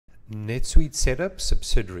NetSuite setup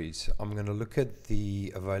subsidiaries. I'm going to look at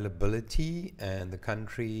the availability and the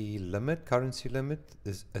country limit, currency limit,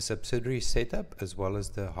 a subsidiary setup, as well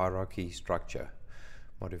as the hierarchy structure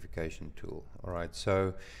modification tool. All right,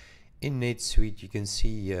 so in NetSuite you can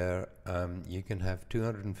see here you can have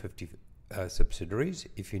 250 subsidiaries.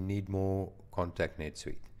 If you need more, contact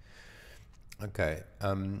NetSuite. Okay,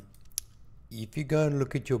 if you go and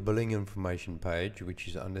look at your billing information page, which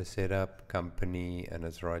is under setup, company, and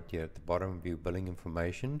it's right here at the bottom of your billing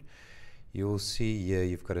information, you'll see here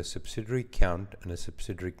you've got a subsidiary count and a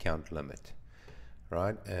subsidiary count limit,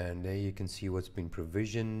 right? And there you can see what's been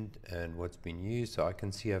provisioned and what's been used. So I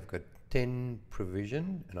can see I've got 10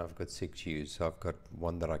 provisioned and I've got 6 used, so I've got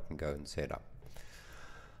one that I can go and set up.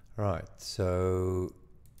 Right, so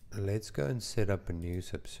let's go and set up a new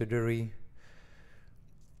subsidiary.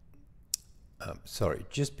 Sorry,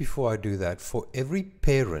 just before I do that, for every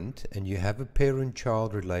parent, and you have a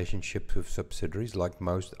parent-child relationship with subsidiaries like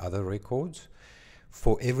most other records,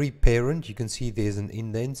 for every parent you can see there's an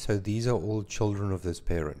indent, so these are all children of this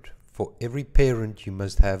parent. For every parent you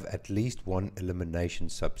must have at least one elimination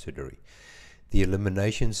subsidiary. The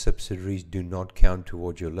elimination subsidiaries do not count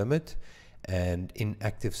towards your limit, and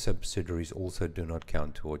inactive subsidiaries also do not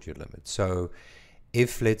count towards your limit. So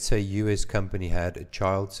if, let's say, US company had a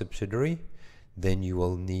child subsidiary, then you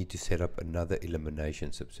will need to set up another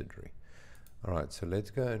elimination subsidiary. All right, so let's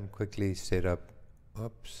go and quickly set up,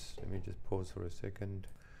 oops, let me just pause for a second.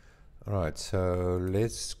 All right, so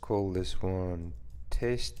let's call this one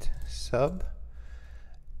test sub,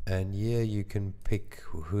 and here you can pick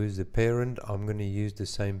who's the parent. I'm going to use the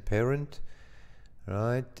same parent.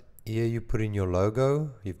 Right, here you put in your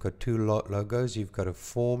logo. You've got two logos. You've got a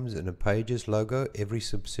forms and a pages logo. Every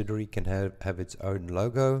subsidiary can have its own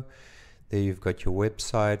logo. There you've got your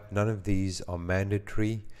website. None of these are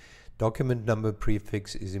mandatory. Document number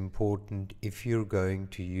prefix is important if you're going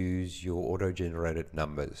to use your auto-generated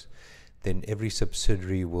numbers. Then every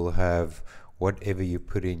subsidiary will have whatever you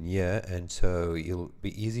put in here, and so it'll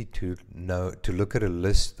be easy to know, to look at a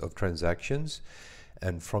list of transactions,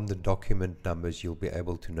 and from the document numbers you'll be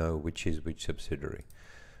able to know which is which subsidiary.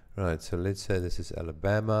 Right, so let's say this is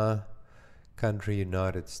Alabama. Country,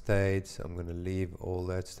 United States. I'm going to leave all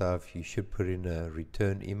that stuff. You should put in a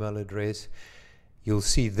return email address. You'll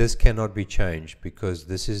see this cannot be changed because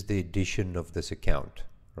this is the addition of this account,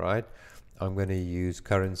 right? I'm going to use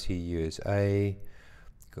currency USA.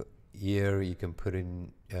 Here you can put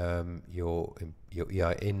in your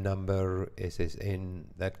EIN number, SSN,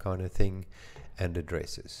 that kind of thing, and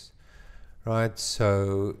addresses. Right,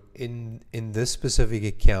 so in this specific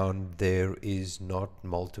account there is not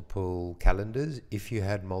multiple calendars. If you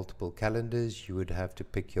had multiple calendars you would have to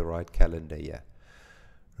pick your right calendar here.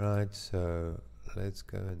 Right, so let's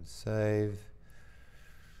go and save.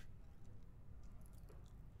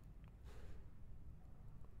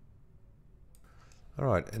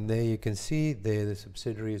 Alright, and there you can see there the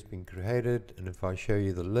subsidiary has been created, and if I show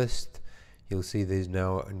you the list you'll see there's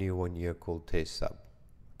now a new one here called test sub.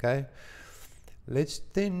 Okay. Let's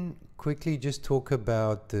then quickly just talk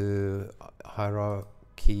about the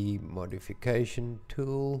hierarchy modification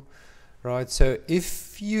tool. Right, so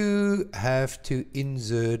if you have to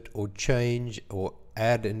insert or change or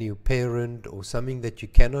add a new parent or something that you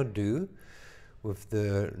cannot do with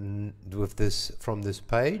this from this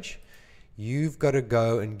page, you've got to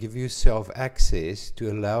go and give yourself access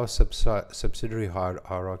to allow subsidiary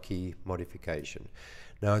hierarchy modification.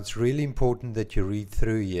 Now it's really important that you read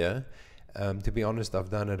through here. To be honest, I've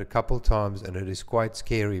done it a couple times and it is quite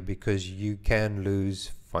scary because you can lose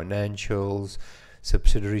financials,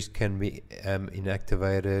 subsidiaries can be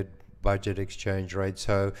inactivated, budget exchange rate.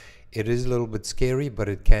 So it is a little bit scary, but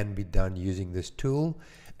it can be done using this tool.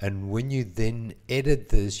 And when you then edit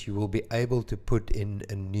this, you will be able to put in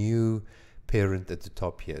a new parent at the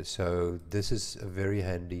top here. So this is a very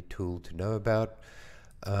handy tool to know about.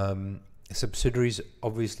 Subsidiaries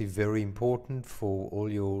obviously very important for all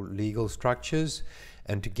your legal structures,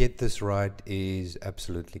 and to get this right is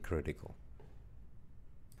absolutely critical.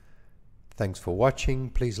 Thanks for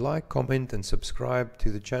watching. Please like, comment and subscribe to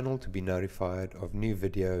the channel to be notified of new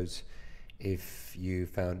videos if you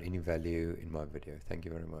found any value in my video. Thank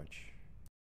you very much.